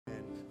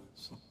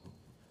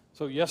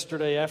So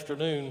yesterday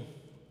afternoon,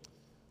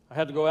 I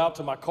had to go out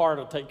to my car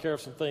to take care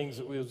of some things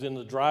that was in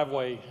the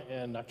driveway,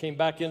 and I came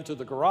back into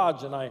the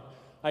garage, and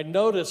I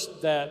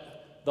noticed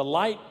that the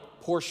light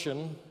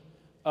portion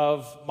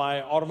of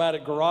my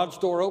automatic garage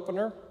door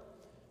opener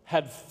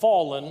had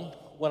fallen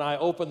when I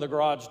opened the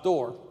garage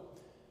door.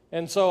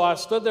 And so I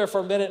stood there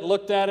for a minute and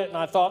looked at it, and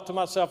I thought to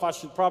myself, I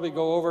should probably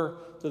go over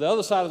to the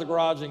other side of the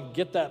garage and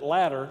get that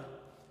ladder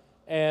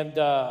and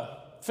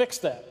fix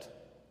that.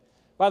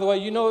 By the way,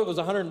 you know it was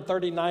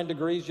 139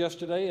 degrees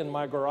yesterday in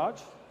my garage.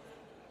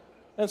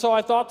 And so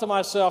I thought to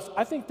myself,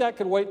 I think that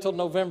could wait till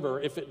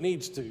November if it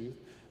needs to,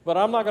 but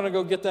I'm not going to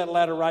go get that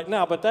ladder right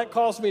now. But that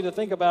caused me to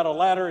think about a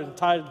ladder and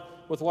tied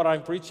with what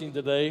I'm preaching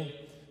today.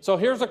 So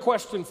here's a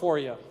question for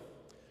you.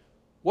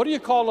 What do you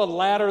call a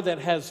ladder that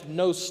has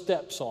no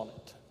steps on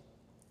it?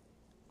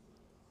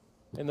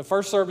 In the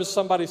first service,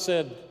 somebody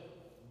said,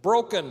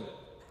 broken,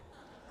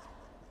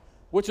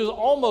 which is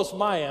almost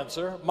my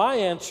answer. My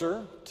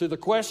answer to the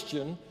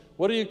question,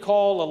 what do you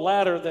call a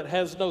ladder that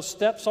has no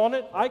steps on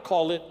it? I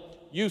call it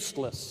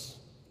useless.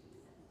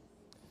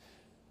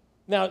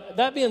 Now,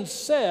 that being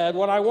said,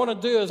 what I want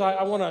to do is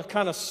I want to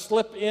kind of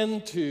slip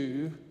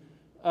into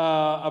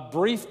a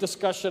brief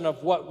discussion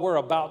of what we're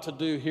about to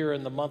do here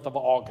in the month of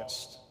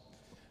August.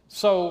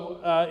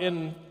 So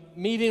in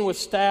meeting with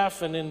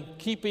staff and in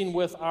keeping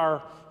with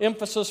our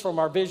emphasis from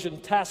our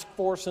vision task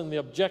force and the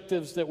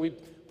objectives that we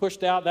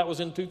pushed out, that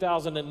was in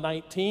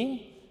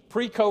 2019,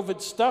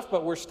 pre-COVID stuff,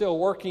 but we're still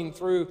working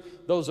through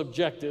those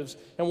objectives.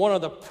 And one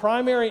of the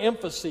primary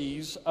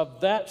emphases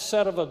of that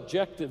set of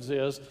objectives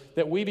is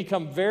that we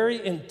become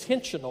very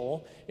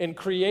intentional in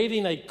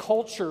creating a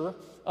culture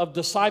of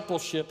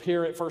discipleship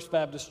here at First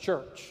Baptist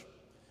Church.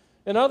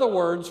 In other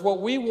words,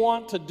 what we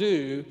want to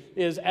do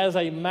is, as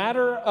a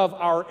matter of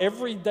our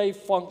everyday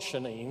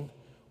functioning,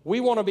 we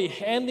want to be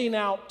handing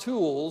out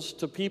tools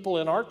to people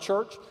in our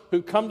church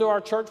who come to our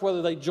church,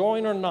 whether they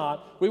join or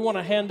not. We want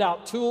to hand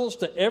out tools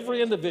to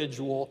every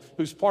individual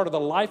who's part of the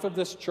life of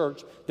this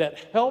church that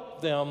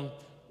help them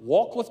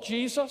walk with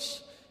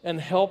Jesus and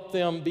help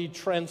them be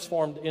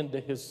transformed into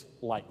his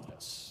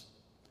likeness.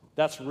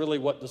 That's really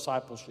what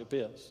discipleship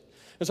is.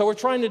 And so we're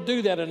trying to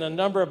do that in a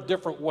number of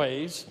different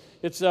ways.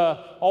 It's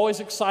always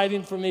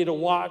exciting for me to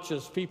watch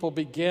as people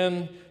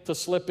begin to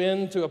slip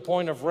into a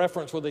point of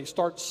reference where they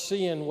start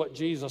seeing what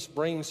Jesus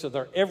brings to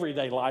their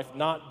everyday life,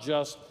 not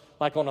just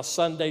like on a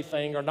Sunday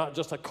thing or not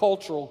just a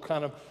cultural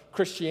kind of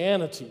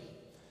Christianity.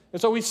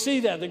 And so we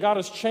see that God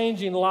is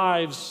changing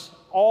lives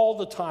all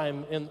the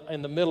time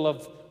in the middle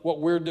of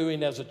what we're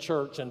doing as a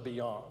church and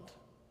beyond.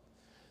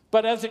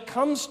 But as it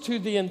comes to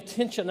the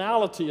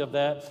intentionality of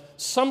that,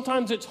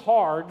 sometimes it's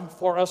hard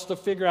for us to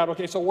figure out,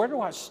 okay, so where do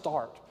I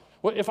start?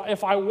 Well,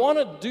 if I want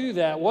to do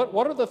that,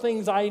 what are the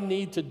things I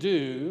need to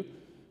do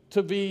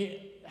to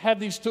have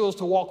these tools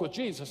to walk with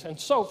Jesus? And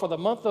so for the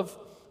month of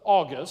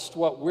August,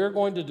 what we're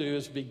going to do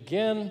is we're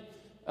going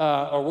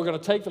to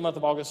take the month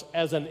of August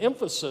as an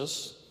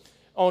emphasis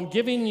on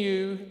giving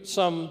you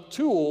some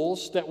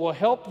tools that will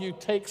help you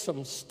take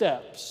some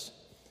steps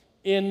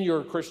in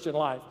your Christian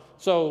life.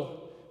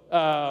 So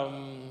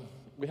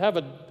we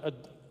have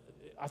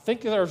I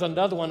think there's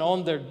another one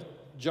on there,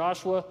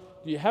 Joshua.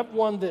 Do you have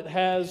one that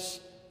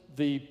has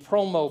the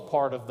promo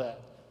part of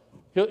that?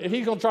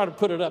 He's going to try to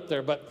put it up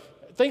there, but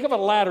think of a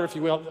ladder, if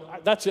you will.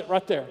 That's it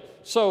right there.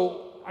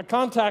 So I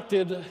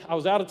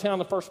was out of town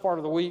the first part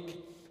of the week,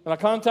 and I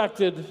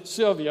contacted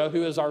Sylvia,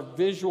 who is our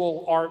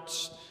visual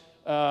arts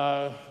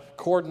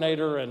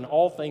coordinator and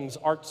all things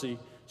artsy.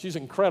 She's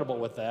incredible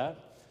with that.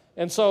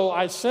 And so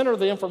I sent her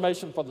the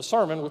information for the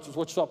sermon, which is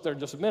what's up there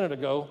just a minute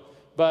ago.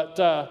 But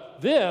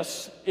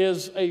this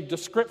is a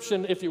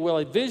description, if you will,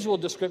 a visual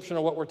description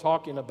of what we're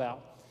talking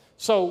about.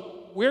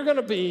 So we're going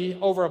to be,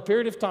 over a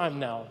period of time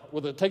now,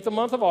 we'll take the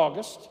month of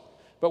August,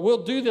 but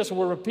we'll do this and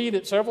we'll repeat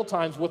it several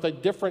times with a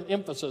different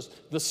emphasis.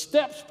 The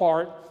steps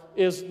part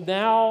is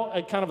now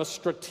a kind of a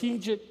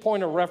strategic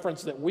point of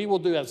reference that we will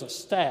do as a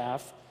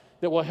staff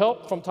that will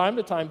help from time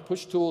to time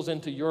push tools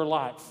into your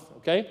life,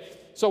 okay?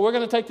 So we're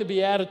going to take the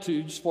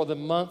Beatitudes for the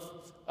month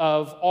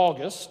of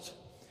August,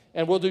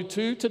 and we'll do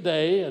 2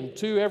 today and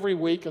 2 every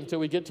week until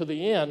we get to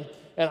the end.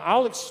 And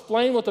I'll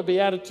explain what the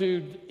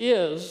Beatitude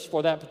is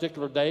for that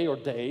particular day or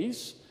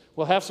days.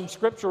 We'll have some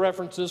scripture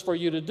references for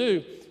you to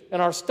do. And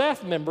our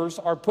staff members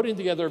are putting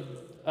together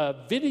a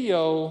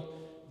video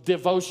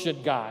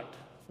devotion guide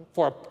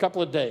for a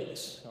couple of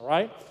days, all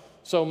right?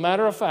 So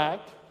matter of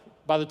fact,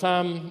 by the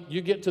time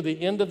you get to the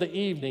end of the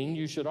evening,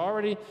 you should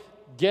already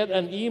get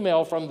an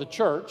email from the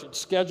church. It's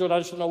scheduled. I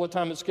just don't know what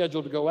time it's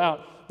scheduled to go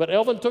out. But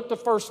Elvin took the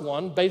first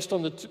one based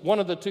on one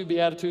of the 2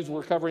 Beatitudes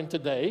we're covering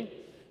today.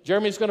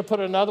 Jeremy's going to put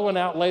another one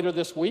out later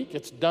this week.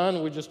 It's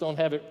done. We just don't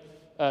have it.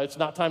 It's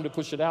not time to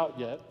push it out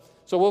yet.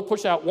 So we'll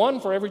push out one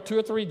for every 2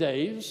 or 3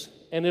 days.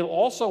 And it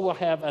also will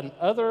have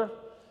another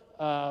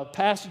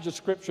passage of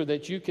Scripture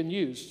that you can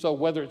use. So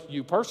whether it's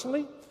you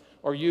personally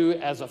or you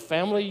as a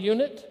family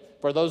unit,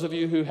 for those of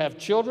you who have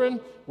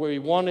children, we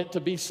want it to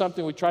be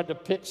something, we tried to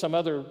pick some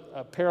other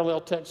parallel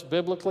text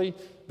biblically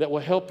that will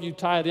help you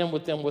tie it in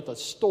with them with a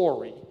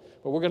story.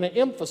 but we're going to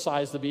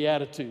emphasize the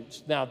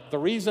Beatitudes. Now, the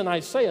reason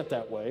I say it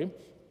that way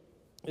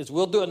is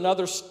we'll do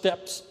another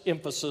steps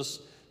emphasis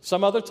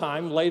some other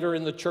time later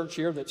in the church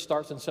year that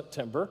starts in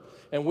September.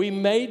 And we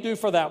may do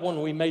for that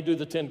one, we may do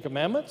the 10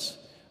 Commandments.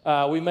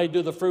 We may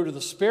do the fruit of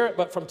the Spirit.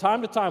 But from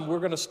time to time, we're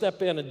going to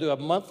step in and do a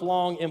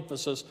month-long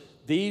emphasis.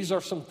 These are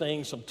some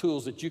things, some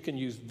tools that you can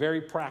use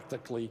very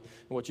practically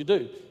in what you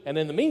do. And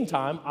in the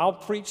meantime, I'll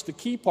preach the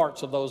key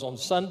parts of those on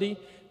Sunday,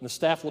 and the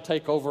staff will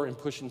take over in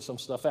pushing some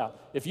stuff out.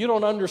 If you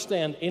don't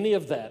understand any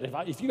of that,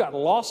 if you got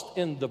lost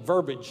in the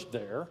verbiage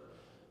there,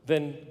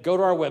 then go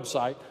to our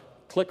website,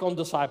 click on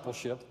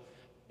discipleship,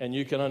 and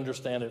you can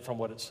understand it from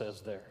what it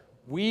says there.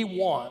 We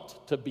want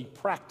to be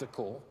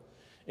practical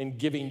in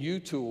giving you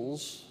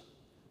tools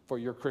for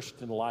your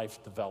Christian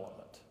life development.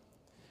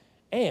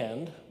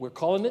 And we're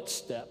calling it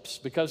steps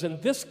because in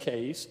this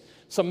case,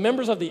 some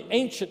members of the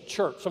ancient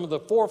church, some of the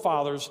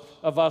forefathers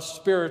of us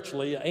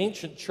spiritually,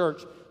 ancient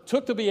church,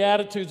 took the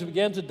Beatitudes and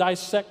began to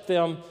dissect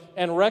them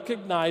and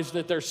recognized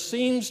that there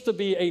seems to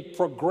be a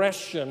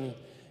progression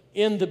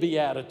in the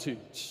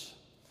Beatitudes.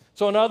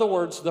 So in other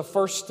words, the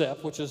first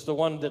step, which is the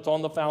one that's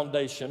on the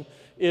foundation,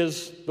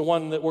 is the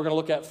one that we're going to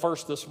look at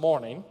first this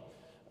morning.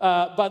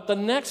 But the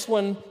next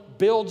one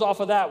builds off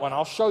of that one.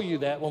 I'll show you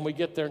that when we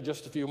get there in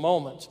just a few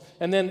moments.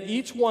 And then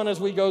each one as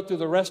we go through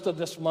the rest of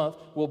this month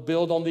will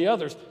build on the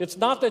others. It's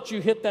not that you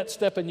hit that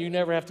step and you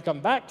never have to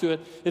come back to it.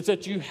 It's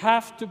that you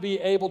have to be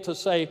able to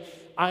say,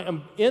 I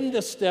am in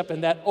this step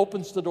and that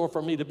opens the door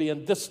for me to be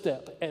in this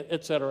step,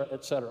 et cetera,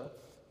 et cetera.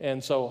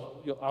 And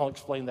so I'll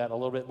explain that a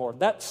little bit more.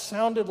 That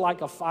sounded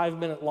like a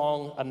 5-minute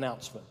long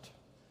announcement.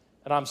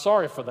 And I'm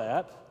sorry for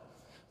that.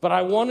 But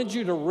I wanted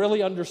you to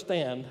really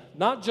understand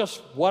not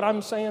just what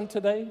I'm saying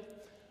today,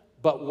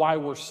 but why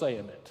we're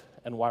saying it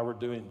and why we're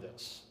doing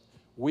this.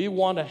 We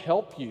want to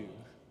help you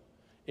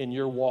in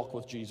your walk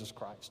with Jesus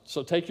Christ.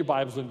 So take your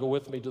Bibles and go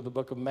with me to the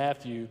book of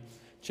Matthew,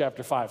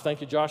 chapter 5.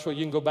 Thank you, Joshua.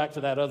 You can go back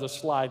to that other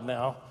slide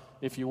now,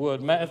 if you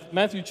would.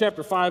 Matthew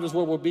chapter 5 is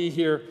where we'll be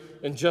here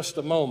in just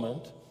a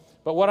moment.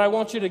 But what I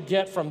want you to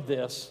get from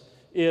this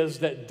is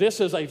that this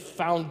is a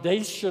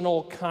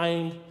foundational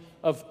kind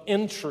of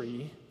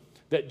entry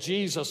that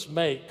Jesus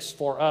makes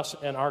for us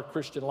in our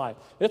Christian life.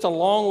 It's a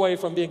long way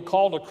from being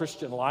called a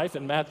Christian life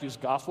in Matthew's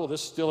gospel.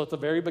 This is still at the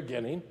very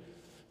beginning.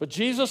 But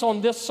Jesus on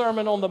this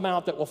Sermon on the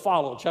Mount that will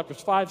follow, chapters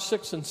 5,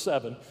 6, and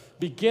 7,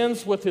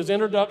 begins with his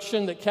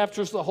introduction that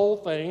captures the whole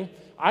thing.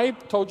 I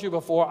told you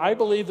before, I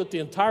believe that the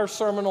entire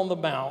Sermon on the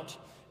Mount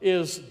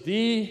is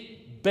the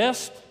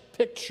best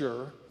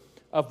picture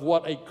of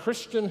what a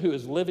Christian who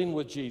is living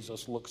with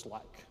Jesus looks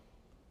like.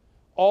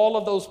 All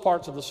of those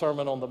parts of the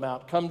Sermon on the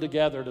Mount come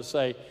together to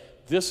say,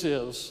 this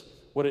is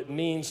what it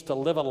means to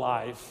live a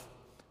life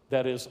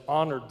that is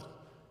honoring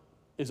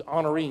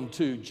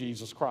to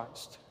Jesus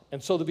Christ.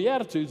 And so the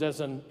Beatitudes, as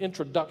an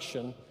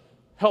introduction,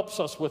 helps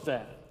us with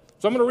that.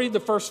 So I'm going to read the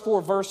first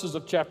 4 verses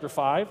of chapter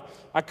 5.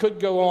 I could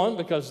go on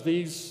because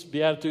these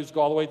Beatitudes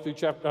go all the way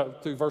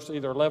through verse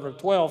either 11 or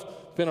 12,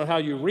 depending on how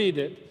you read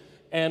it.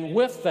 And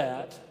with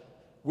that,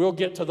 we'll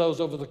get to those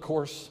over the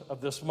course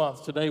of this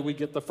month. Today we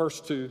get the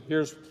first 2.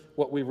 Here's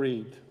what we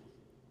read.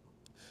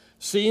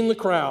 Seeing the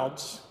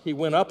crowds, he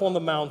went up on the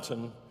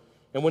mountain,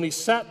 and when he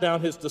sat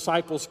down, his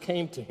disciples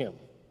came to him.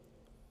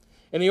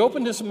 And he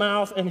opened his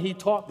mouth, and he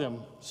taught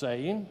them,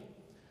 saying,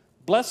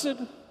 Blessed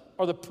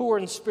are the poor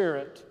in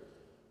spirit,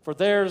 for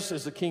theirs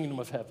is the kingdom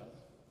of heaven.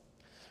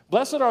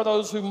 Blessed are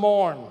those who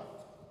mourn,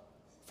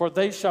 for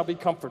they shall be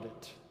comforted.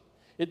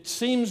 It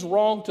seems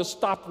wrong to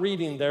stop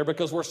reading there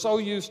because we're so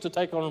used to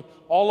taking on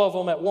all of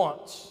them at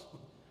once.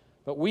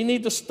 But we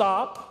need to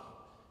stop.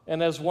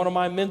 And as one of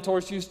my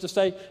mentors used to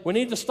say, we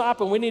need to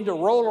stop and we need to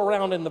roll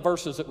around in the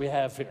verses that we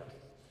have here.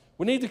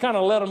 We need to kind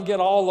of let them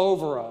get all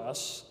over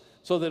us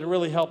so that it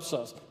really helps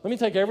us. Let me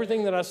take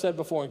everything that I said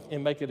before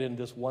and make it in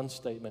this one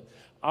statement.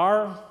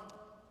 Our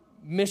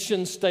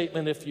mission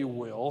statement, if you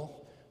will,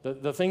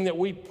 the thing that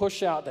we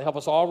push out to help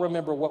us all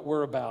remember what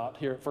we're about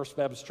here at First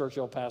Baptist Church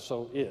El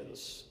Paso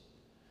is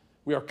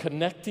we are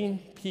connecting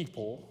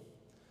people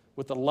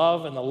with the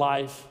love and the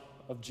life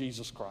of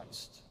Jesus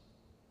Christ.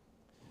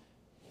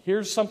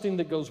 Here's something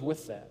that goes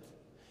with that.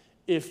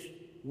 Let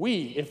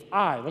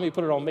me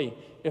put it on me.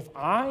 If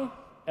I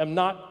am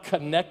not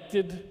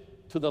connected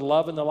to the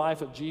love and the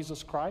life of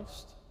Jesus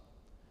Christ,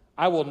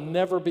 I will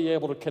never be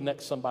able to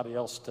connect somebody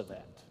else to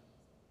that.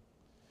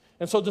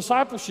 And so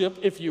discipleship,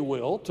 if you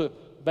will, to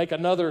make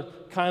another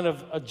kind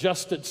of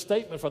adjusted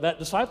statement for that,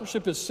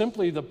 discipleship is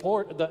simply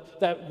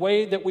that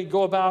way that we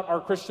go about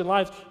our Christian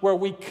lives where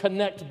we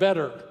connect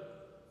better,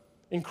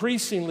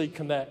 increasingly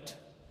connect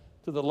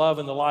to the love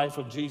and the life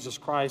of Jesus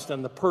Christ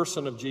and the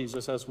person of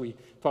Jesus, as we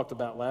talked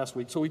about last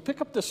week. So we pick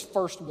up this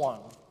first one.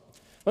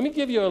 Let me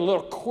give you a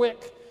little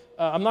quick,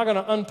 I'm not going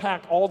to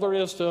unpack all there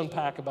is to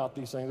unpack about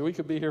these things. We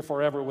could be here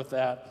forever with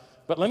that.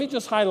 But let me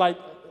just highlight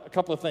a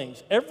couple of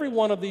things. Every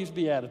one of these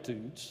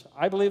Beatitudes,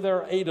 I believe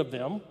there are 8 of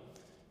them,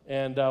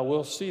 and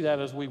we'll see that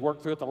as we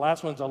work through it. The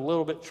last one's a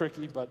little bit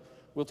tricky, but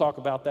we'll talk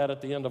about that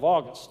at the end of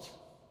August.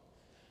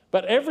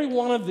 But every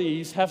one of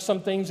these have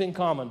some things in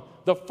common.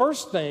 The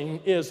first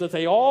thing is that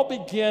they all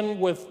begin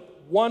with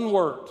one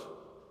word.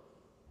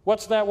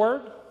 What's that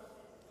word?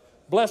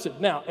 Blessed.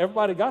 Now,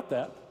 everybody got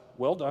that.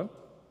 Well done.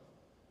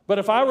 But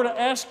if I were to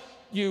ask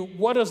you,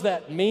 what does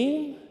that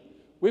mean?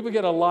 We would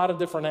get a lot of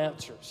different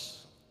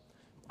answers.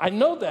 I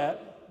know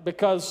that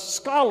because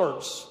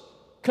scholars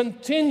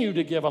continue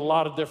to give a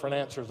lot of different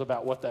answers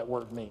about what that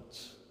word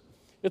means.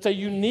 It's a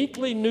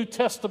uniquely New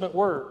Testament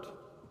word.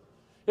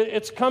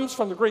 It comes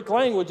from the Greek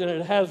language, and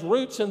it has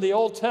roots in the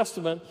Old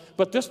Testament,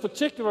 but this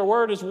particular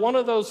word is one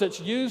of those that's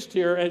used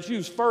here, as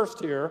used first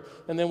here,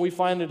 and then we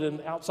find it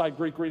in outside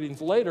Greek readings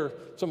later,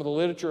 some of the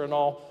literature and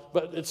all.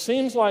 But it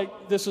seems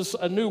like this is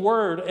a new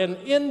word, and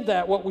in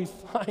that what we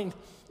find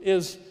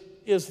is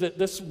that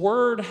this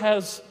word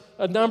has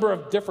a number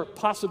of different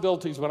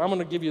possibilities, but I'm going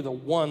to give you the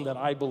one that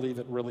I believe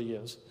it really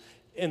is.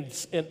 In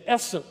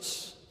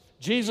essence,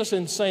 Jesus,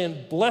 in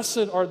saying,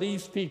 blessed are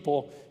these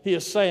people, he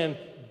is saying,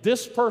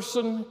 this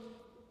person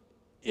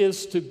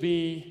is to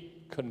be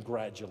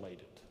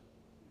congratulated.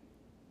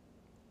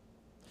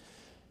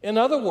 In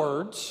other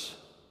words,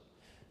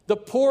 the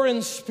poor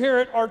in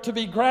spirit are to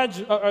be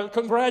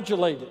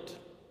congratulated.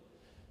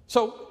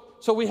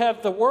 So we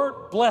have the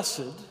word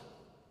blessed.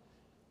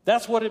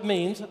 That's what it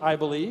means, I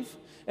believe.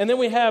 And then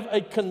we have a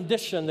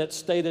condition that's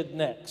stated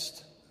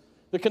next.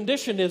 The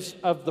condition is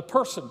of the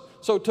person.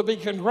 So to be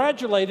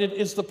congratulated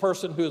is the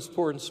person who is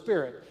poor in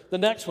spirit. The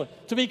next one,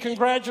 to be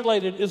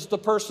congratulated is the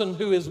person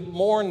who is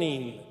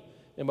mourning,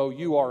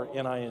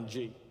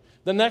 M-O-U-R-N-I-N-G.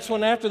 The next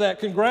one after that,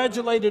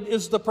 congratulated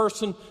is the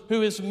person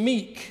who is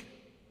meek.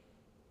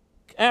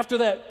 After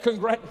that,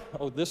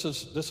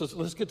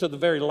 let's get to the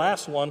very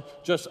last one,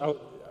 just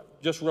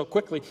real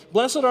quickly.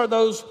 Blessed are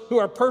those who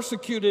are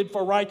persecuted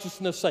for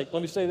righteousness' sake.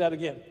 Let me say that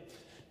again.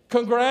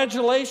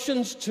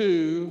 Congratulations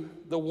to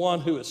the one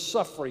who is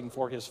suffering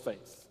for his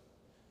faith.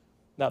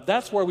 Now,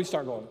 that's where we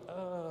start going,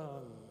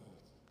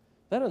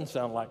 that doesn't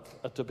sound like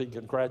a to be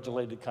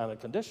congratulated kind of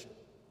condition.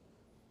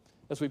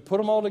 As we put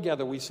them all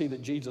together, we see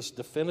that Jesus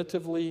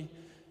definitively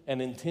and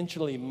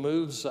intentionally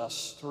moves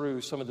us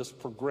through some of this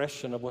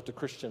progression of what the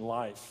Christian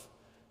life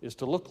is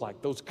to look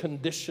like. Those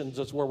conditions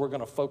is where we're going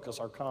to focus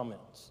our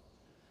comments.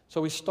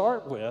 So we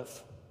start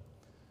with,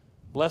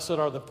 blessed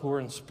are the poor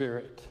in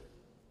spirit.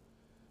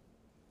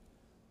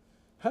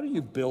 How do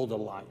you build a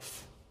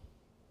life?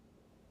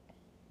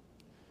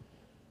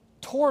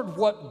 Toward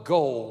what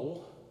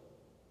goal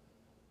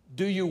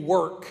do you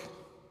work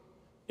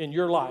in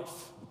your life?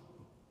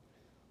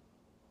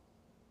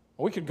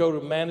 We could go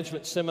to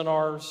management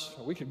seminars,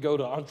 or we could go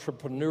to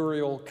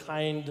entrepreneurial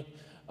kind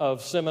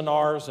of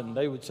seminars, and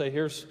they would say,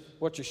 here's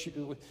what you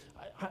should.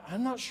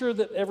 I'm not sure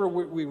that ever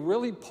we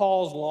really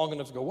pause long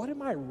enough to go, what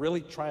am I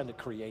really trying to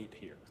create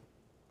here?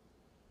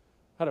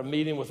 I had a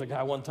meeting with a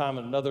guy one time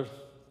in another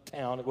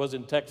town. It was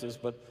in Texas,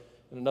 but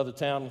in another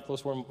town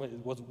close where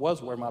it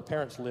was where my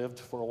parents lived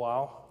for a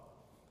while.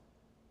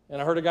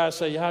 And I heard a guy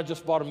say, yeah, I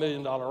just bought $1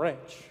 million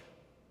ranch.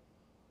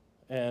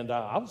 And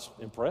I was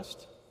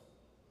impressed.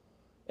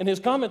 And his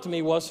comment to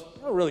me was,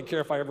 I don't really care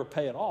if I ever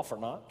pay it off or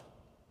not.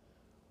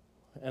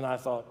 And I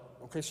thought,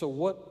 okay, so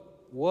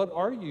what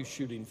are you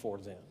shooting for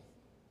then?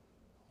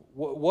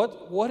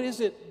 What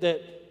is it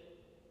that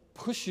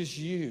pushes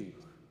you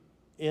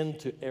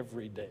into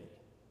every day?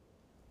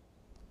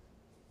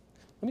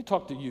 Let me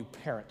talk to you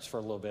parents for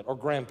a little bit, or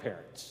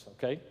grandparents,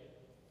 okay?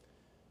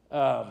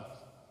 What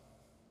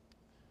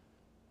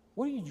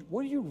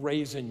are you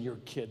raising your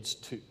kids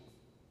to?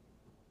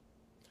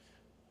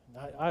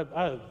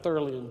 I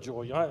thoroughly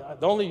enjoy.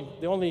 The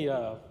only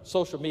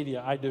social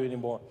media I do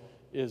anymore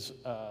is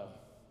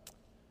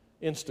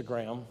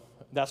Instagram.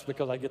 That's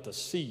because I get to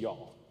see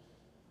y'all.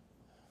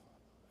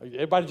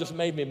 Everybody just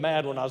made me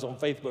mad when I was on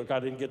Facebook. I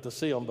didn't get to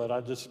see them, but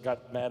I just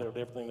got mad at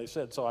everything they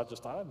said. So I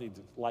thought I need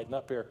to lighten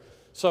up here.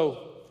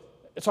 So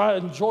I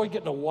enjoy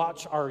getting to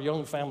watch our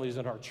young families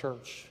in our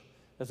church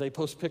as they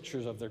post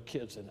pictures of their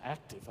kids and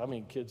active. I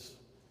mean, kids.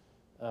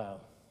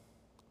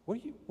 What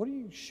are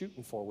you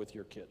shooting for with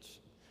your kids?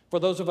 For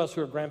those of us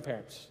who are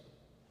grandparents,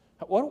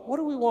 what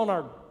do we want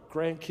our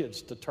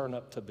grandkids to turn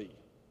up to be?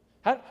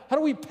 How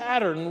do we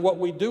pattern what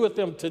we do with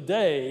them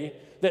today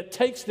that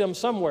takes them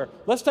somewhere?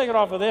 Let's take it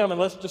off of them and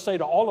let's just say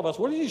to all of us,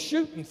 what are you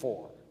shooting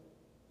for?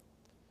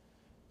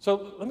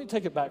 So let me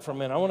take it back for a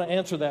minute. I want to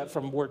answer that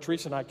from where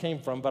Teresa and I came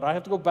from, but I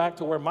have to go back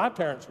to where my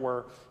parents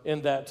were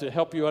in that to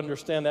help you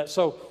understand that.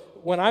 So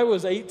when I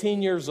was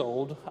 18 years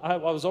old, I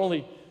was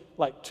only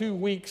like 2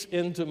 weeks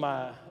into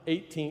my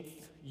 18th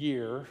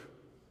year,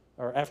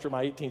 or after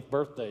my 18th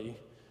birthday,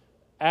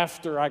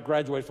 after I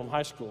graduated from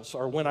high school,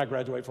 or when I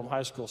graduated from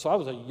high school. So I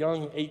was a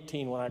young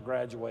 18 when I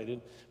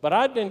graduated. But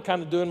I'd been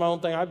kind of doing my own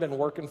thing. I'd been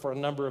working for a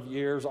number of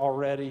years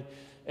already.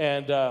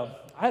 And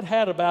I'd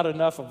had about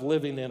enough of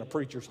living in a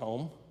preacher's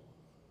home.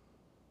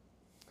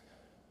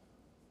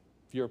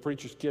 If you're a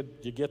preacher's kid,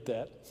 you get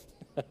that.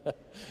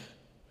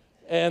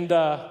 And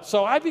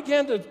so I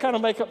began to kind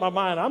of make up my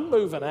mind. I'm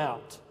moving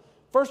out.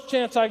 First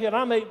chance I get,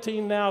 I'm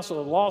 18 now, so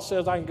the law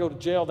says I can go to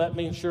jail. That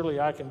means surely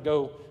I can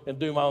go and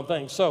do my own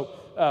thing. So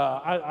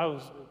I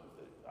was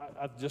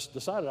I just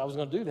decided I was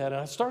going to do that.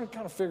 And I started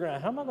kind of figuring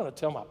out, how am I going to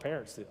tell my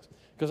parents this?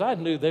 Because I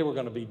knew they were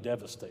going to be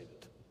devastated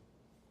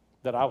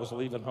that I was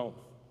leaving home.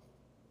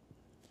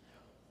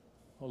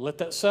 Well, let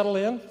that settle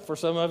in for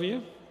some of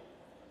you.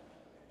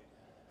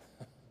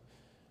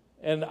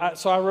 And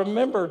so I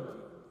remembered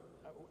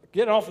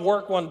getting off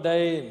work one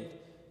day, and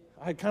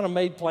I had kind of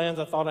made plans.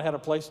 I thought I had a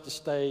place to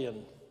stay,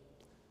 and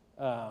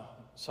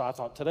so I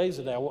thought, today's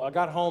the day. I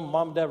got home,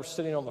 Mom and Dad were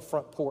sitting on the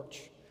front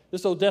porch.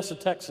 This is Odessa,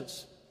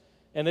 Texas,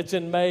 and it's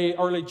in May,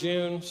 early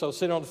June, so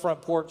sitting on the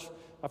front porch,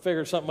 I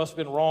figured something must have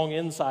been wrong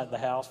inside the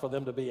house for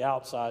them to be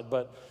outside,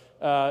 but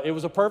it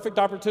was a perfect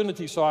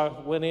opportunity, so I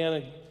went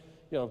in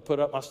and put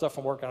up my stuff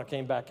from work, and I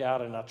came back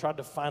out, and I tried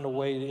to find a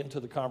way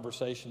into the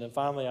conversation, and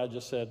finally I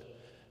just said,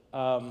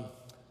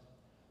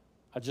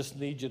 I just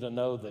need you to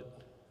know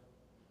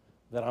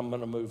that I'm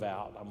going to move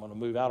out. I'm going to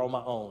move out on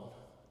my own.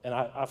 And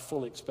I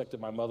fully expected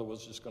my mother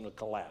was just going to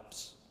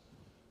collapse.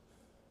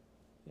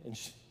 And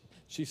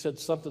she said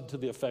something to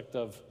the effect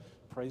of,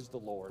 "Praise the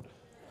Lord."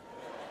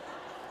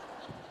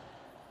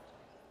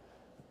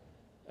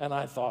 And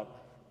I thought,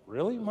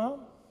 really,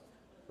 Mom?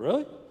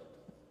 Really?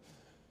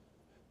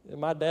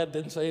 And my dad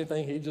didn't say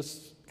anything. He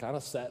just kind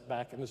of sat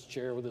back in his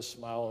chair with his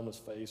smile on his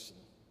face.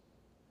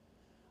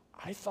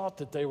 I thought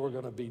that they were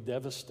going to be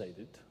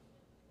devastated,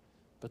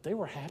 but they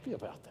were happy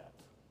about that.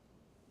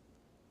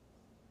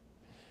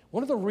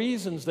 One of the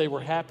reasons they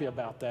were happy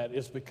about that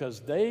is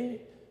because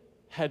they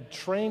had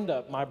trained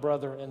up my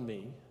brother and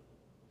me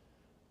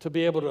to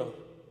be able to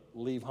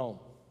leave home.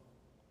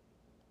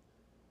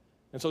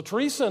 And so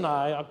Teresa and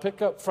I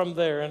pick up from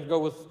there and go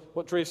with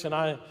what Teresa and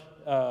I,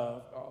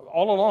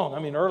 all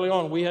along, early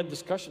on, we had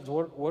discussions.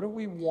 What do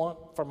we want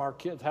from our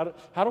kids?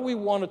 How do we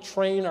want to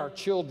train our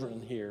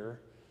children here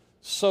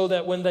so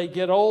that when they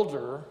get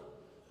older,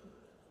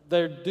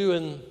 they're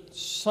doing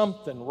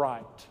something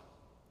right?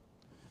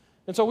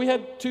 And so we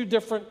had two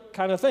different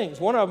kind of things.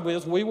 One of them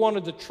is we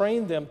wanted to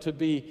train them to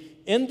be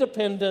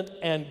independent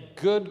and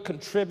good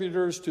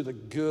contributors to the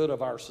good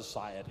of our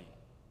society.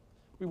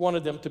 We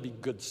wanted them to be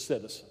good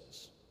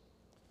citizens.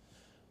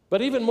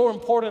 But even more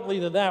importantly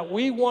than that,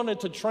 we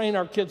wanted to train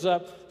our kids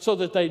up so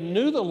that they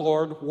knew the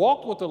Lord,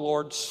 walked with the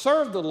Lord,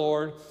 served the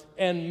Lord,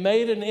 and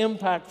made an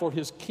impact for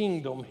His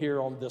kingdom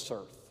here on this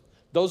earth.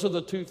 Those are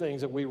the two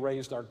things that we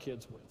raised our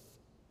kids with.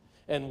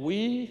 And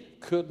we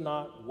could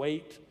not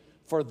wait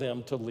for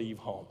them to leave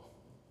home.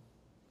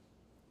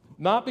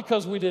 Not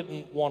because we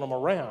didn't want them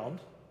around,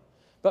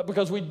 but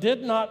because we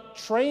did not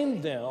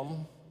train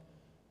them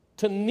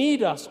to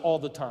need us all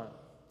the time.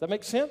 That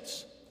makes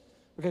sense?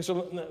 Okay,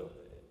 so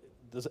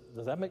does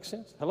that make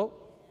sense? Hello?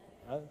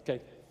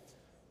 Okay.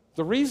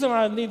 The reason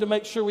I need to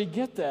make sure we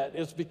get that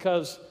is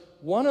because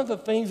one of the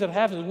things that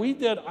happened,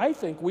 I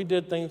think we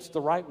did things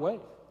the right way.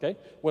 Okay?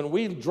 When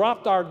we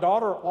dropped our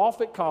daughter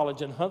off at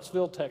college in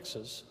Huntsville,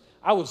 Texas,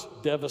 I was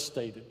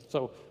devastated.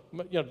 So,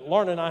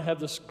 Lauren and I have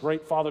this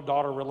great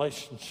father-daughter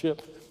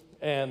relationship,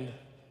 and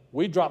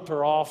we dropped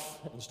her off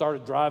and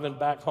started driving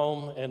back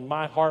home, and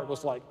my heart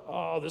was like,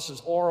 oh, this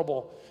is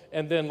horrible.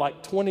 And then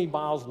like 20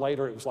 miles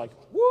later, it was like,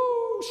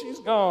 woo, she's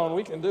gone.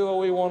 We can do what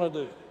we want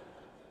to do.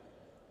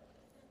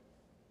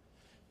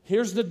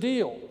 Here's the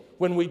deal.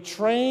 When we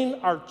train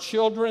our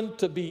children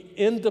to be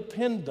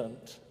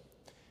independent,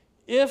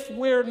 if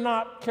we're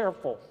not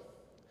careful,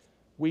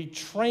 we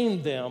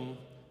train them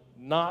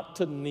not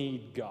to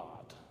need God.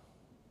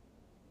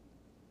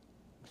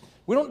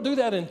 We don't do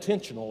that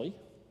intentionally,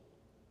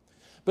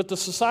 but the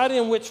society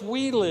in which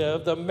we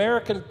live, the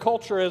American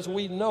culture as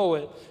we know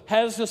it,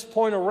 has this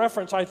point of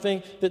reference, I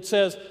think, that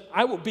says,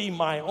 I will be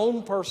my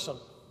own person.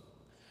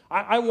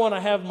 I want to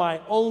have my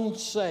own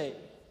say.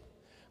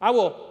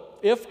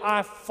 If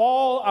I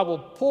fall, I will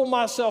pull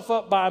myself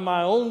up by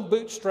my own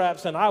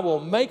bootstraps and I will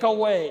make a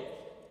way.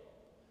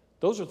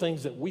 Those are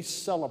things that we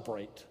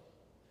celebrate,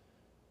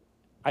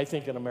 I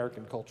think, in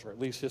American culture, at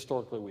least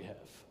historically we have.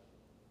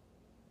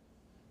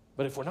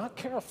 But if we're not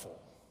careful,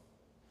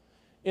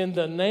 in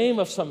the name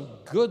of some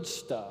good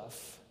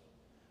stuff,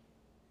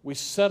 we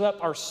set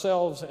up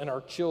ourselves and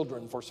our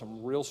children for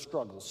some real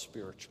struggles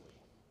spiritually.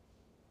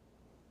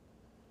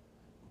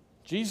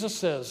 Jesus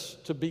says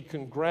to be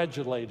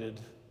congratulated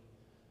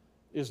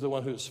is the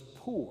one who's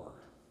poor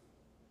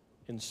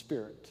in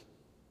spirit.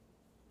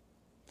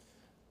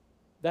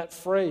 That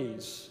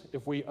phrase,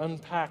 if we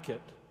unpack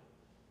it,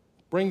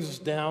 brings us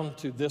down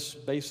to this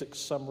basic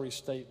summary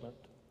statement.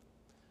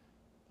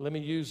 Let me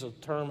use a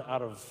term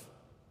out of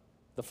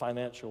the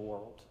financial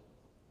world.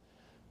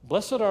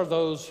 Blessed are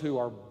those who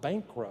are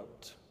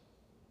bankrupt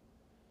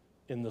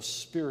in the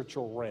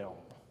spiritual realm.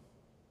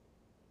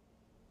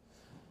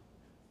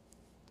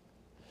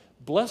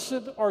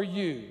 Blessed are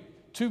you,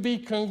 to be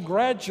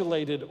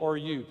congratulated are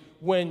you,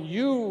 when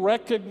you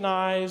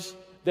recognize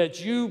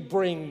that you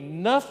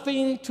bring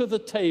nothing to the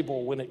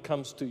table when it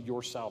comes to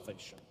your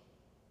salvation.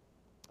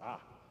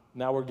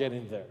 Now we're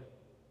getting there.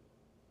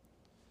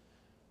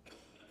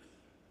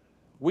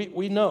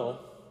 We know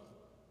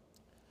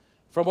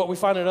from what we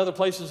find in other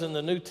places in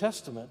the New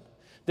Testament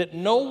that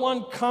no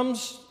one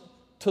comes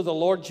to the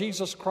Lord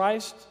Jesus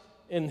Christ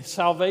in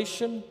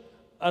salvation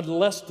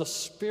unless the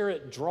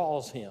Spirit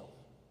draws him.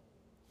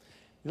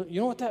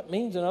 You know what that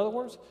means, in other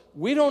words?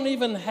 We don't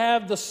even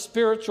have the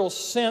spiritual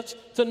sense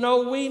to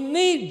know we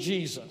need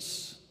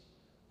Jesus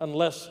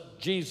unless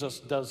Jesus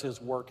does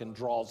his work and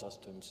draws us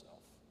to himself.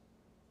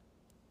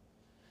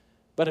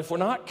 But if we're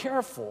not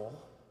careful,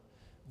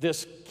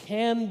 this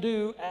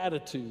can-do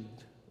attitude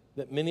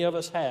that many of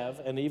us have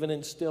and even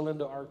instill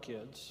into our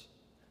kids,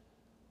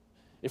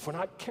 if we're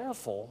not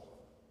careful,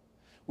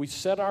 we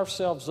set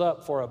ourselves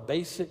up for a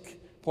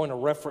basic point of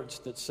reference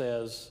that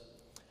says,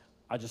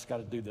 I just got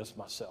to do this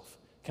myself.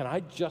 Can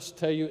I just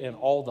tell you in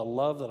all the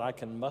love that I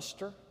can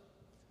muster?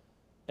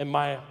 And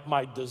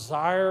my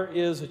desire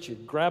is that you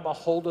grab a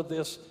hold of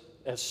this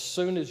as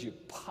soon as you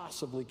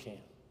possibly can.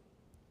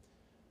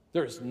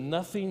 There is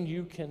nothing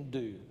you can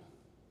do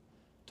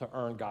to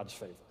earn God's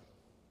favor.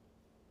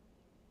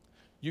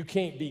 You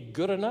can't be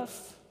good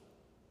enough.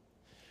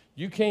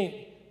 You can't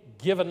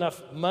give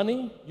enough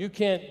money. You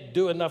can't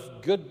do enough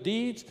good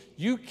deeds.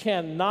 You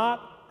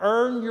cannot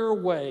earn your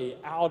way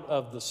out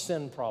of the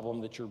sin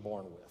problem that you're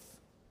born with.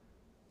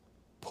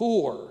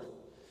 Poor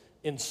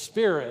in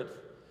spirit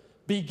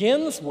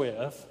begins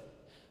with,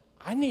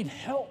 I need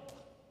help.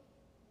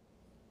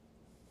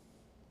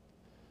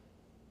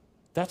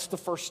 That's the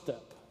first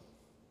step.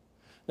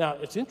 Now,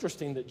 it's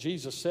interesting that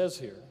Jesus says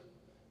here,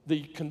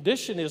 the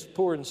condition is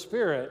poor in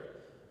spirit,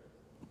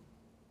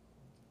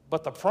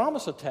 but the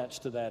promise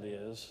attached to that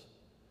is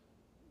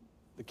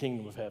the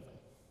kingdom of heaven.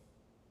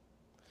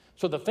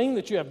 So the thing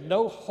that you have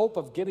no hope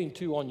of getting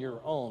to on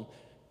your own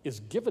is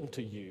given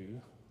to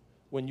you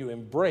when you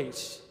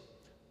embrace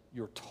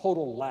your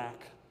total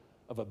lack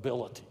of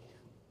ability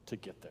to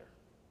get there.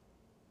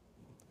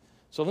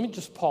 So let me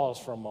just pause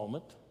for a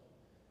moment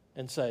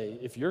and say,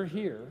 if you're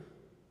here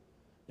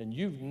and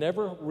you've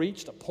never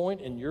reached a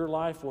point in your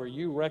life where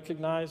you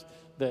recognize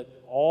that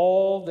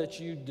all that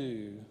you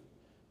do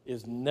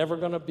is never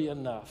going to be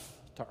enough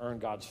to earn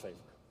God's favor.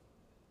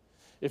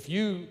 If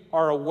you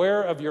are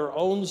aware of your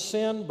own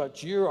sin,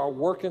 but you are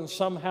working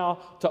somehow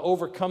to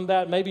overcome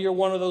that, maybe you're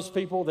one of those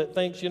people that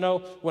thinks,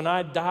 when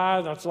I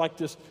die, that's like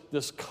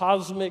this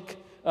cosmic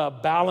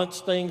balance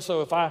thing.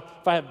 So if I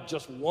have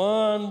just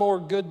one more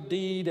good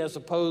deed as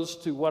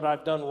opposed to what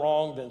I've done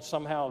wrong, then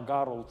somehow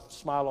God will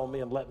smile on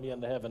me and let me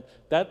into heaven.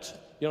 That's,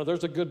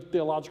 there's a good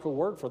theological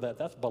word for that.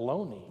 That's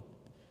baloney.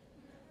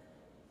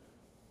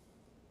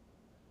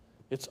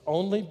 It's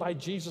only by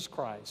Jesus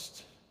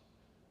Christ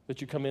that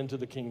you come into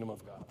the kingdom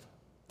of God.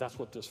 That's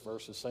what this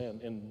verse is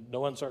saying in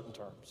no uncertain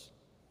terms.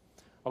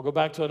 I'll go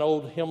back to an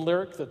old hymn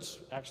lyric that's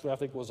actually, I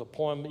think, was a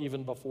poem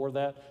even before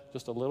that,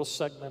 just a little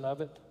segment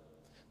of it.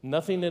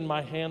 Nothing in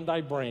my hand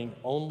I bring,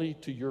 only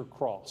to your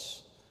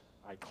cross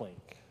I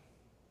cling.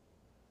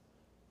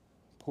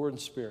 Poor in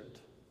spirit.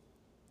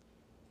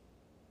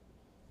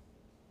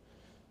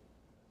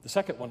 The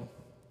second one,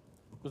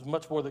 there's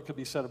much more that could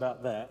be said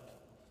about that,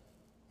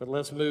 but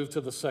let's move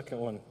to the second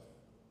one.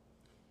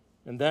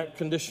 And that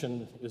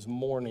condition is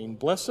mourning.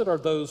 Blessed are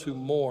those who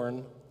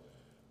mourn,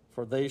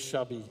 for they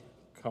shall be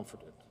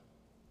comforted.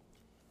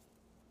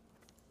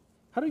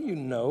 How do you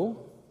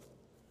know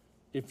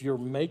if you're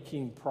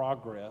making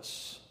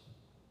progress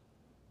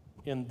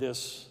in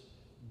this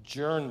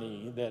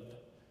journey that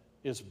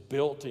is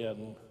built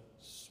in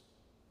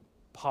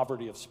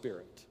poverty of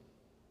spirit?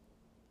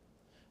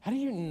 How do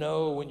you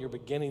know when you're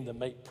beginning to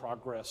make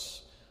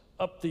progress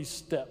up these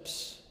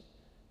steps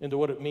into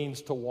what it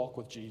means to walk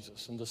with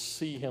Jesus and to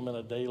see him in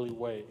a daily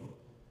way?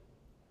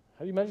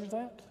 How do you measure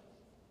that?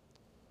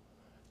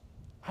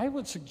 I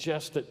would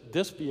suggest that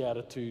this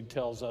beatitude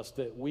tells us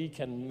that we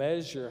can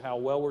measure how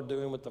well we're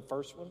doing with the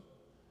first one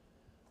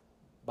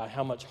by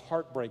how much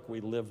heartbreak we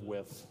live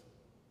with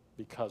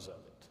because of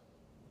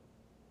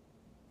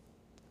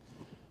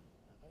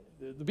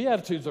it. The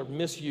Beatitudes are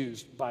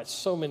misused by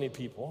so many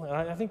people, and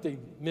I think they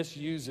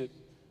misuse it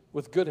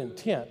with good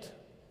intent,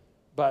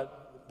 but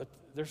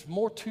there's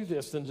more to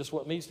this than just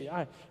what meets the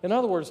eye. In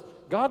other words,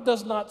 God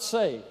does not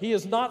say, he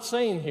is not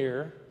saying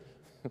here,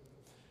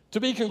 to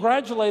be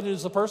congratulated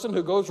is the person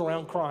who goes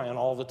around crying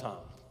all the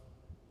time.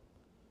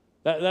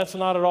 That's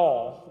not at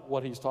all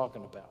what he's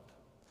talking about.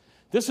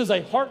 This is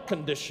a heart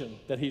condition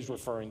that he's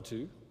referring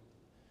to.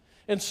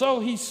 And so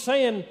he's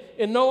saying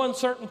in no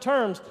uncertain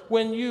terms,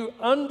 when you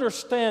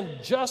understand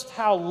just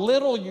how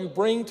little you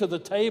bring to the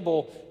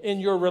table in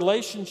your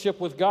relationship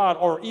with God,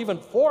 or even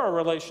for a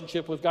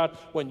relationship with God,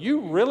 when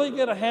you really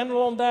get a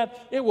handle on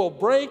that, it will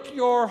break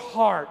your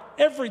heart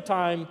every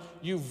time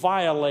you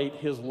violate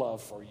his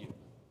love for you.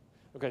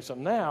 Okay, so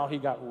now he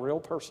got real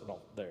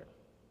personal there.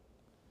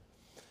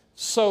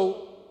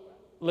 So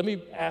let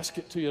me ask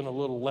it to you in a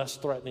little less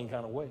threatening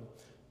kind of way.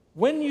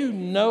 When you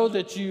know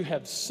that you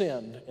have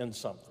sinned in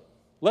something,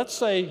 let's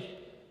say,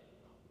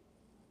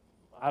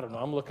 I don't know,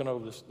 I'm looking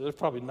over this. There's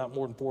probably not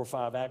more than 4 or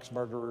 5 axe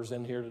murderers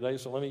in here today,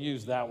 so let me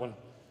use that one.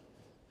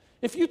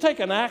 If you take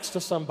an axe to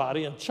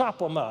somebody and chop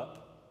them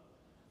up,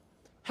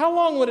 how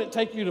long would it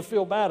take you to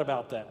feel bad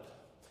about that?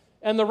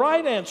 And the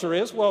right answer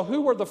is, well,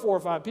 who were the 4 or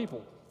 5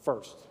 people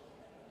first?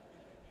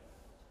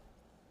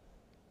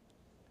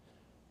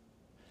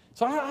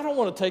 So I don't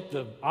want to take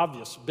the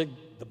obvious,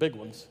 the big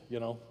ones,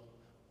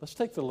 Let's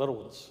take the little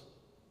ones.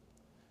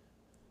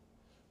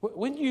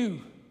 When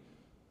you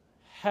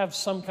have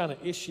some kind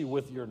of issue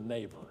with your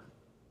neighbor,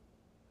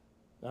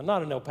 now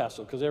not in El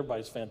Paso, because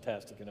everybody's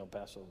fantastic in El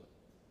Paso.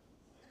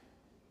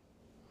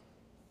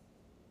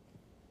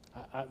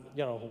 I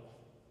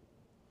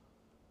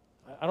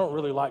don't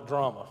really like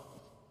drama.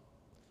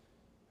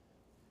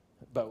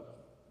 But,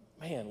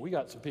 man, we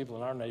got some people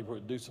in our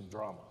neighborhood do some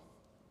drama.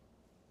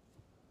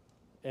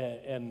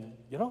 And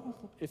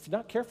if you're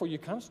not careful, you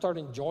kind of start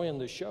enjoying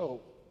the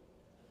show.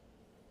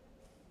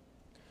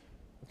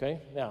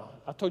 Okay? Now,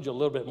 I told you a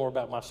little bit more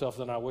about myself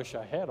than I wish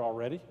I had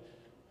already.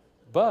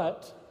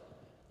 But,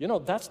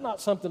 that's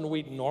not something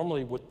we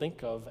normally would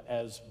think of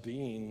as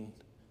being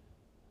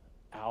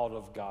out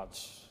of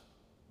God's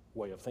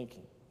way of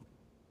thinking.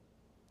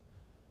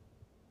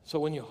 So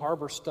when you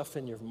harbor stuff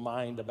in your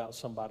mind about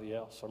somebody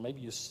else, or maybe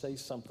you say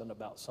something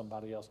about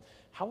somebody else,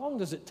 how long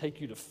does it take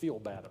you to feel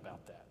bad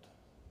about that?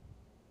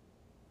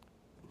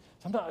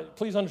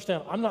 Please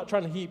understand, I'm not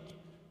trying to heap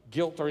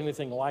guilt or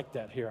anything like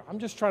that here. I'm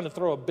just trying to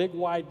throw a big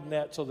wide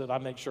net so that I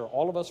make sure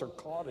all of us are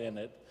caught in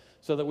it,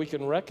 so that we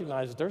can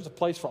recognize that there's a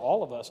place for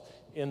all of us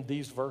in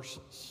these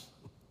verses.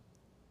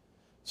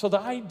 So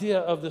the idea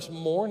of this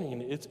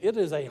morning, it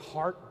is a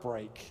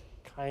heartbreak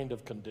kind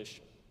of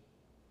condition.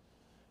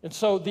 And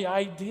so the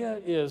idea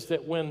is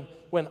that when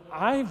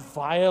I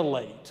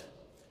violate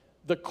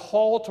the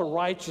call to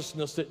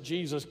righteousness that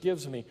Jesus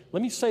gives me,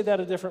 let me say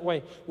that a different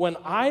way. When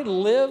I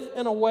live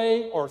in a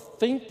way or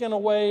think in a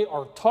way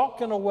or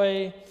talk in a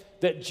way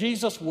that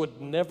Jesus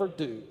would never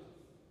do,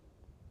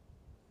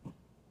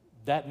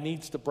 that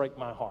needs to break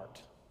my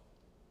heart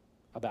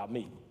about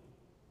me.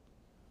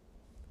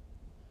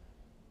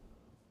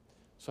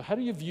 So how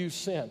do you view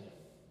sin?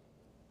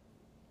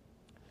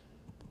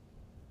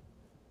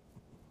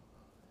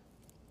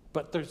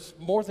 But there's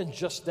more than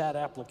just that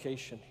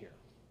application here.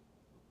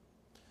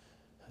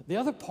 The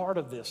other part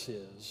of this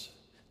is,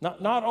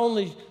 not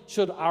only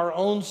should our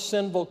own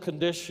sinful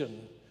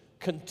condition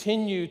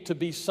continue to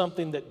be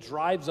something that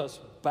drives us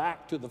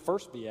back to the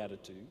first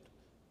beatitude.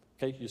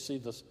 Okay, you see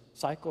this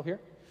cycle here?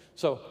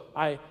 So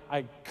I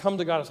come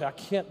to God and say, I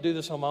can't do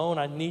this on my own.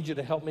 I need you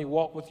to help me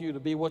walk with you to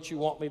be what you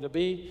want me to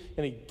be.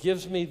 And he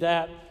gives me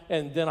that,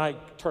 and then I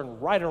turn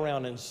right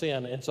around in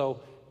sin. And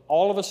so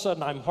all of a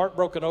sudden, I'm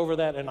heartbroken over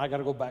that, and I got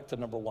to go back to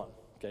number one,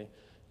 okay?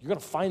 You're going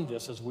to find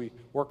this as we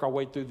work our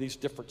way through these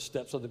different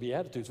steps of the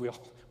Beatitudes. We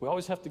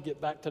always have to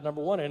get back to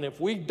number one, and if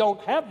we don't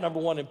have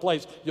number one in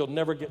place, you'll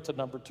never get to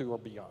number two or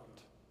beyond.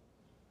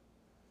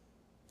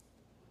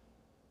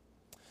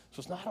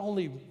 So it's not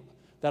only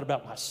that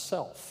about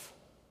myself.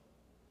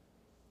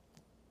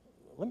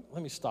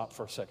 Let me stop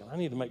for a second. I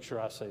need to make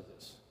sure I say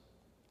this.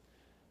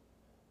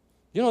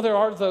 There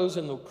are those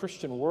in the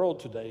Christian world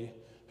today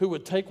who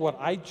would take what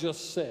I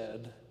just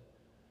said,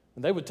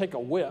 and they would take a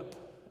whip,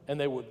 and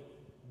they would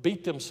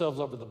beat themselves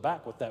over the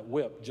back with that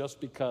whip just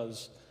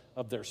because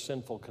of their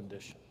sinful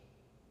condition.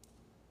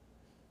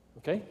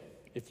 Okay?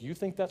 If you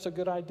think that's a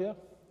good idea,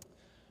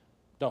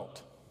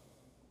 don't.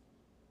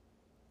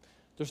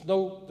 There's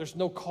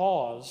no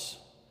cause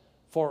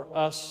for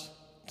us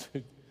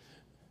to,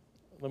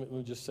 let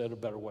me just say it a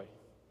better way.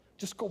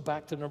 Just go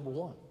back to number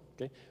one,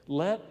 okay?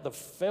 Let the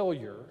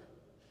failure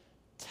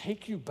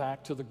take you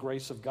back to the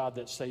grace of God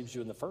that saves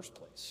you in the first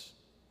place.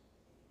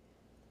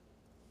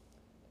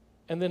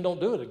 And then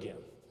don't do it again.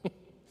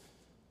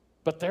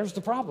 But there's the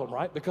problem,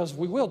 right? Because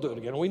we will do it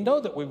again. We know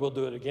that we will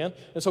do it again.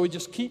 And so we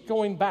just keep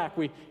going back.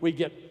 We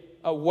get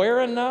aware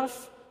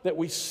enough that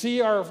we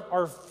see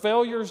our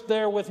failures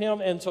there with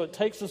him, and so it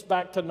takes us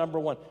back to number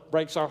one.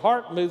 Breaks our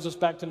heart, moves us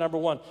back to number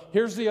one.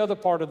 Here's the other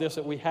part of this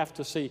that we have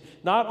to see.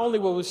 Not only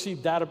will we see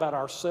that about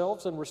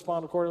ourselves and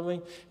respond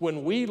accordingly,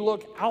 when we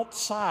look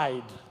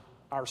outside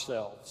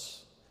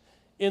ourselves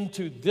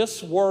into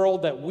this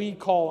world that we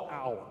call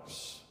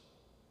ours,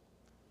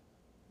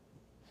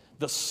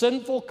 the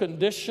sinful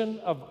condition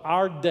of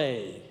our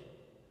day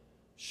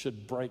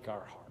should break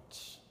our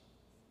hearts.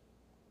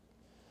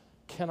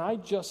 Can I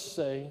just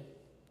say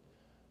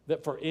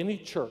that for any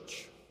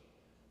church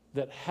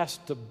that has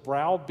to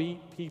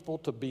browbeat people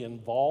to be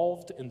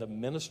involved in the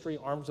ministry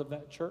arms of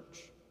that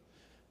church,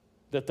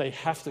 that they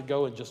have to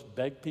go and just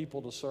beg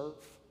people to serve,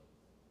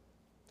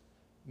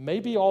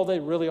 maybe all they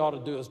really ought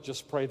to do is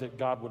just pray that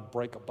God would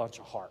break a bunch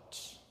of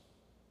hearts.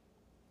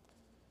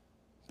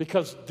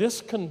 Because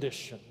this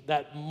condition,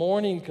 that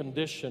mourning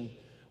condition,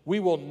 we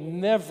will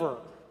never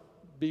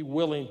be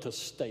willing to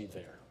stay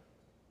there.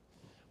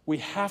 We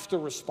have to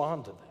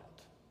respond to that.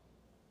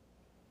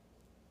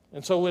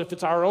 And so if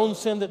it's our own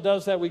sin that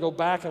does that, we go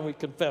back and we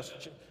confess.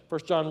 1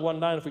 John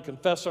 1:9, if we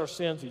confess our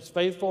sins, he's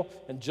faithful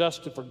and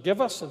just to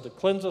forgive us and to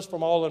cleanse us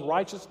from all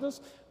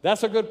unrighteousness.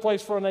 That's a good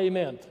place for an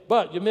amen.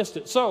 But you missed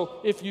it. So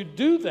if you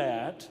do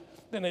that,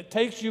 then it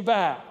takes you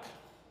back.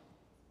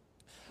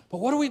 But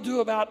what do we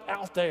do about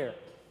out there?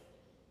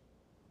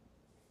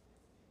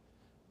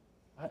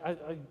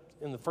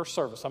 In the first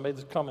service, I made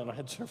this comment. I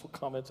had several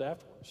comments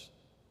afterwards.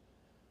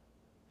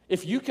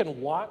 If you can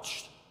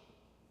watch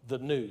the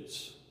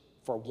news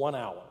for 1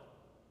 hour.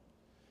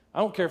 I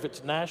don't care if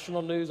it's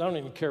national news. I don't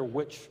even care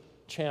which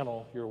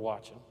channel you're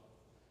watching.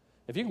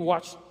 If you can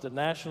watch the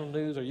national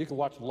news or you can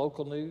watch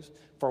local news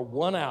for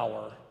 1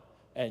 hour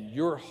and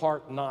your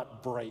heart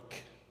not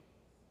break,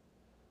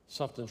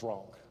 something's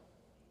wrong.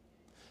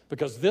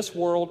 Because this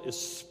world is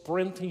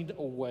sprinting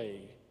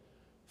away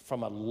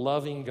from a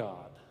loving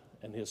God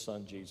and his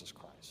son, Jesus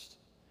Christ.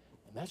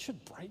 And that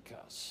should break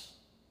us.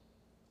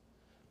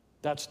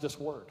 That's this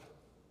word.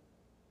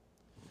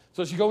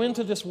 So as you go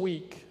into this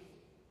week,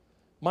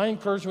 my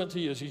encouragement to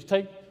you is you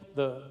take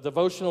the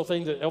devotional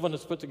thing that Elvin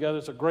has put together.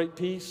 It's a great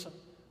piece.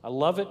 I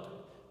love it.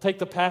 Take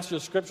the passage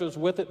of scriptures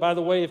with it. By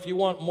the way, if you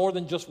want more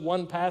than just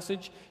one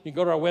passage, you can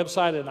go to our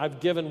website, and I've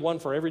given one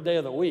for every day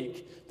of the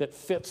week that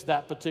fits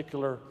that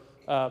particular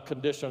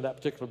condition or that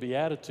particular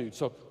beatitude.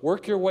 So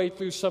work your way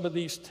through some of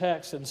these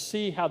texts and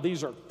see how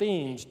these are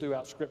themes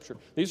throughout Scripture.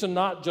 These are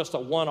not just a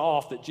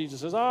one-off that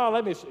Jesus says,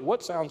 let me see,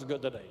 what sounds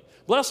good today?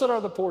 Blessed are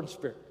the poor in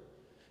spirit.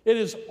 It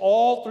is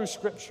all through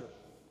Scripture.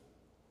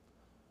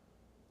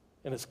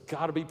 And it's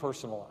got to be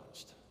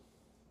personalized.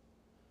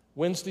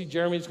 Wednesday,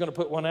 Jeremy's going to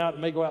put one out. It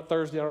may go out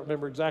Thursday. I don't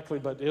remember exactly,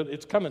 but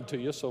it's coming to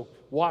you, so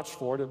watch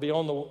for it. It'll be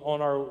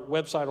on our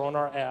website or on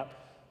our app.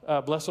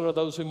 Blessed are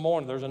those who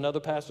mourn. There's another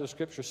passage of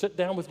Scripture. Sit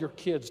down with your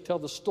kids. Tell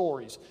the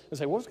stories and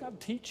say, what's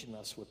God teaching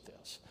us with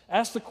this?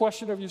 Ask the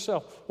question of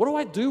yourself, what do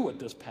I do with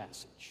this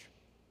passage?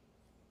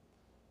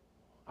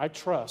 I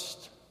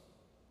trust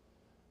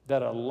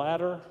that a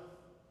ladder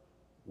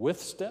with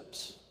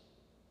steps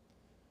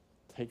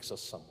takes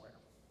us somewhere.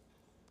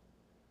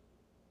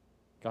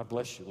 God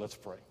bless you. Let's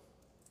pray.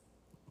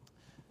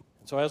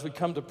 And so as we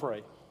come to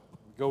pray,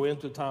 go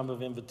into a time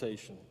of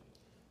invitation,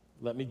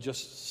 let me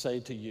just say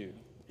to you,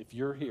 if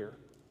you're here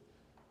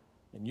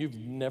and you've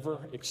never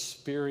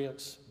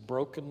experienced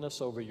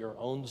brokenness over your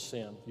own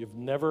sin, you've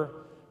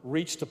never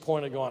reached a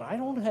point of going, I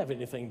don't have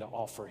anything to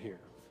offer here.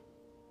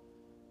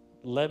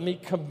 Let me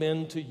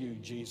commend to you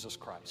Jesus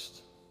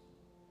Christ,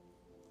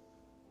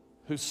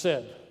 who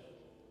said,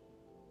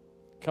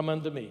 come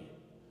unto me,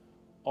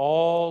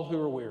 all who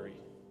are weary,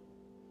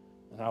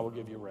 and I will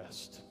give you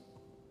rest.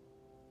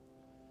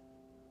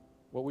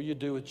 What will you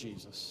do with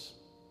Jesus?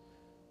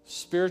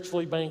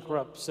 Spiritually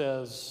bankrupt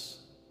says,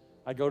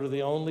 I go to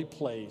the only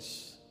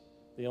place,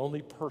 the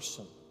only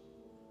person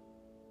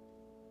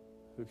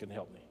who can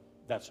help me.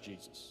 That's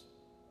Jesus.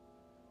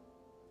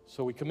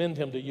 So we commend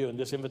him to you, and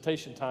this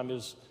invitation time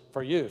is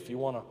for you. If you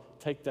want to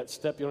take that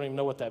step, you don't even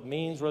know what that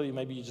means, really,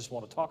 maybe you just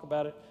want to talk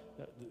about it,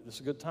 this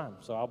is a good time.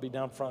 So I'll be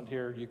down front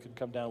here. You can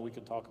come down, we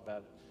can talk about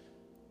it.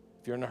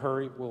 If you're in a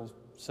hurry, we'll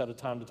set a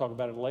time to talk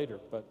about it later,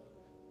 but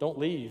don't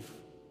leave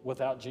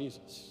without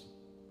Jesus.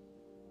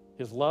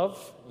 His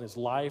love and his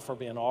life are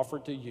being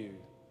offered to you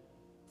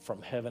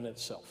from heaven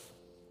itself.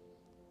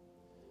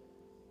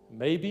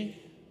 Maybe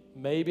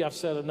I've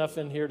said enough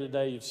in here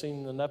today, you've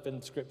seen enough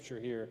in Scripture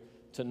here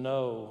to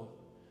know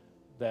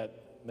that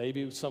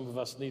maybe some of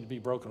us need to be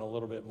broken a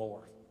little bit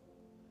more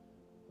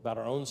about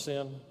our own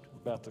sin,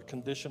 about the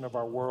condition of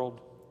our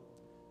world.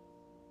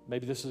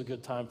 Maybe this is a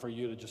good time for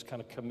you to just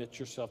kind of commit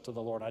yourself to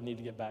the Lord. I need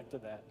to get back to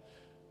that.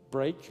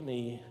 Break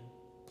me,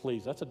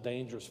 please. That's a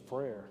dangerous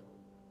prayer,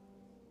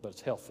 but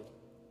it's healthy.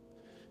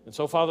 And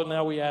so, Father,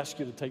 now we ask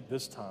you to take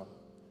this time,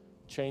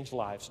 change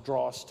lives,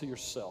 draw us to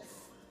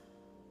yourself.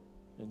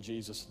 In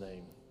Jesus'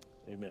 name,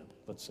 amen.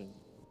 Let's sing.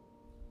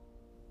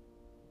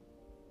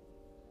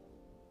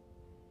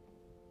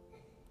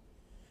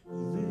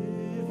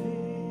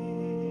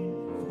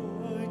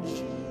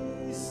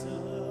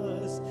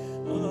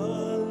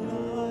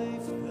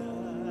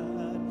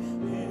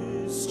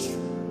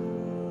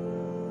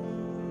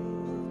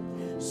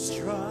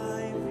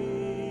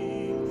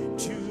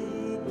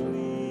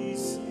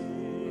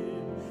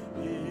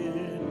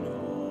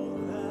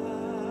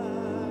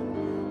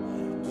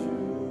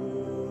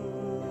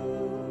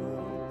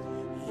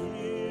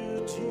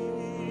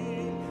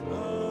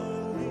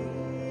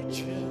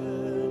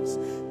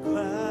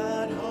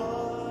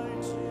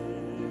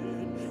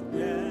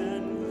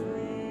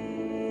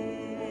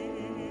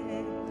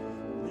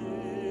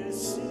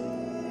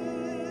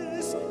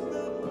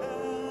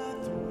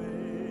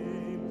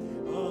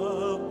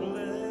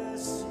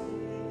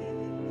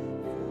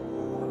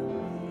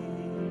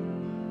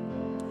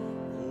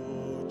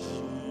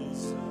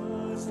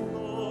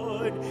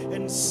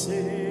 And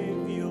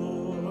Savior,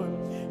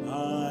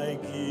 I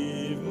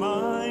give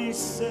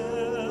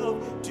myself.